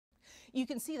You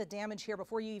can see the damage here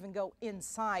before you even go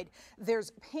inside.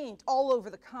 There's paint all over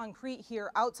the concrete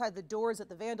here outside the doors that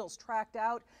the vandals tracked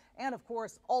out, and of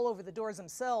course all over the doors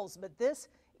themselves. But this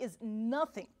is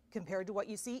nothing compared to what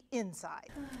you see inside.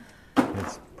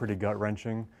 It's pretty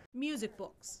gut-wrenching. Music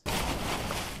books,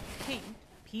 paint,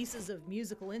 pieces of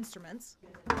musical instruments,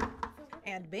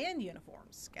 and band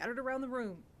uniforms scattered around the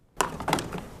room.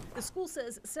 The school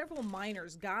says several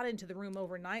minors got into the room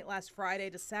overnight last Friday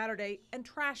to Saturday and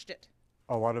trashed it.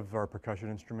 A lot of our percussion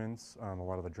instruments, a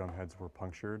lot of the drum heads were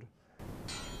punctured.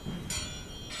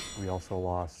 We also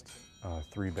lost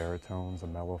 3 baritones, a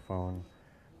mellophone,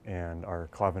 and our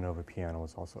clavinova piano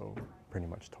was also pretty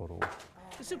much totaled.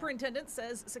 The superintendent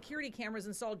says security cameras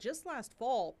installed just last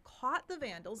fall caught the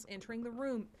vandals entering the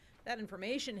room. That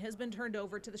information has been turned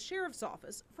over to the sheriff's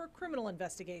office for a criminal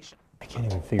investigation. I can't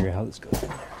even figure out how this goes.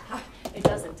 It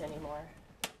doesn't anymore.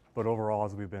 But overall,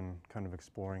 as we've been kind of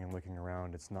exploring and looking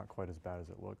around, it's not quite as bad as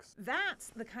it looks. That's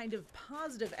the kind of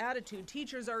positive attitude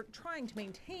teachers are trying to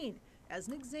maintain as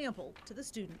an example to the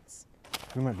students.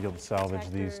 We might be able to salvage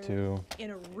these too.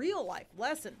 In a real-life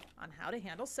lesson on how to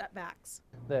handle setbacks.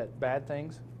 That bad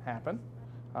things happen.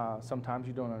 Sometimes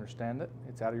you don't understand it.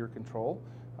 It's out of your control.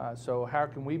 So how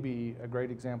can we be a great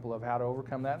example of how to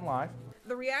overcome that in life?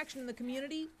 The reaction in the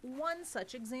community, one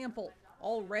such example.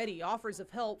 Already offers of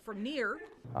help from near,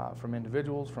 from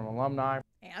individuals, from alumni,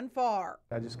 and far.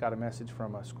 I just got a message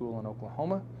from a school in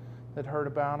Oklahoma that heard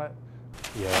about it.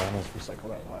 Yeah, I almost recycled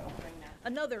that pile.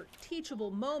 Another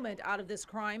teachable moment out of this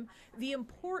crime, the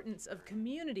importance of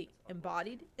community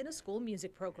embodied in a school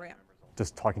music program.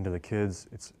 Just talking to the kids,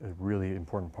 it's a really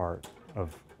important part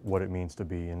of what it means to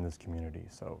be in this community.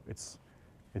 So it's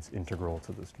integral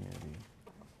to this community.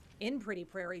 In Pretty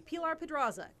Prairie, Pilar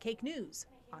Pedraza, Cake News,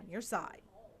 on your side.